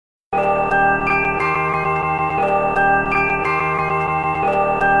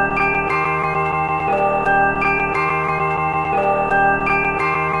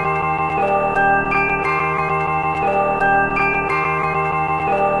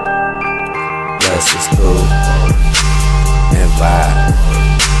Let's just cool and vibe.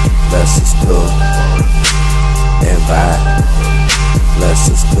 Let's just cool and vibe. Let's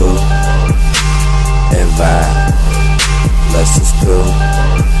just cool and vibe. Let's just cool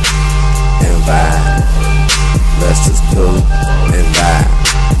and vibe. Let's just cool and vibe.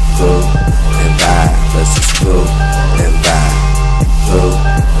 Cool and vibe. Let's just cool and vibe. Cool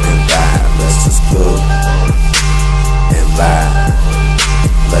and vibe. Let's just cool and vibe.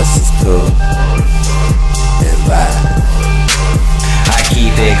 Let's just cool and vibe. I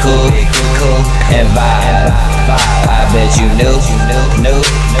keep it cool and vibe. I bet you knew,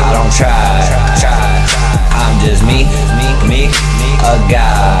 I don't try. I'm just me, a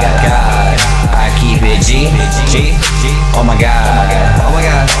guy. I keep it G, oh my God.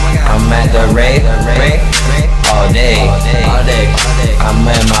 I'm at the rave all day. I'm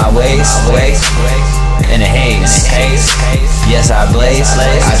in my ways, in the haze. Yes, I blaze, I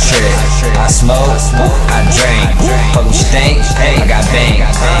trip, I smoke, I drink. Fuck what you think, I got bang.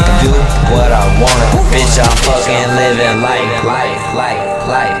 Do what I want, bitch, I'm fucking living life.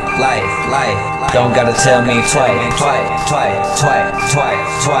 Don't gotta tell me twice.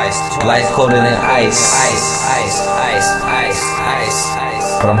 Life colder than ice.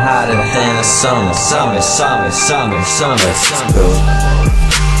 But I'm hotter than the summer. Let's just cool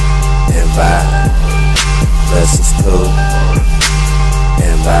and vibe. Let's just cool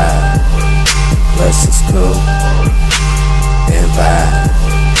and vibe. Let's just cool and vibe.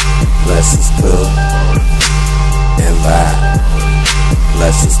 Let's just cool and vibe.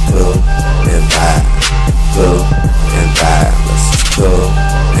 Let's just cool and vibe. Cool and vibe. Let's just cool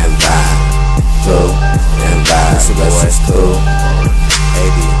and vibe. Cool and vibe. Let's just cool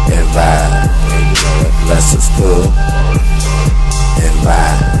and vibe. Let's just cool and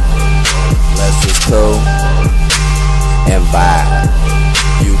vibe. Let's just cool and vibe.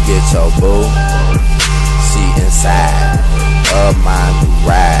 You get your boo, she inside of my new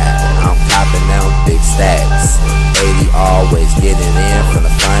ride. I'm copping them big stacks. 80 always getting in from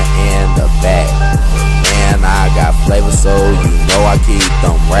the front and the back. Man, I got flavor, so you know I keep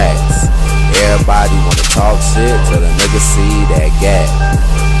them racks. Everybody wanna talk shit till the niggas see that gap.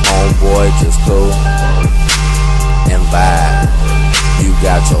 Homeboy just cool and vibe. You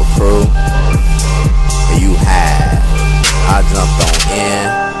got your crew, and you high. I jumped on in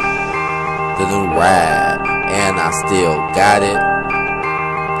the new ride, and I still got it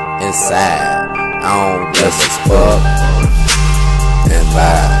inside. I don't give a fuck and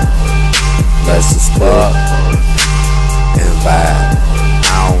vibe. Let's just fuck and vibe.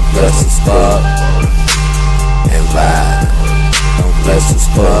 I don't give a fuck and vibe. Let's just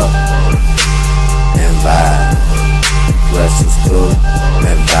fuck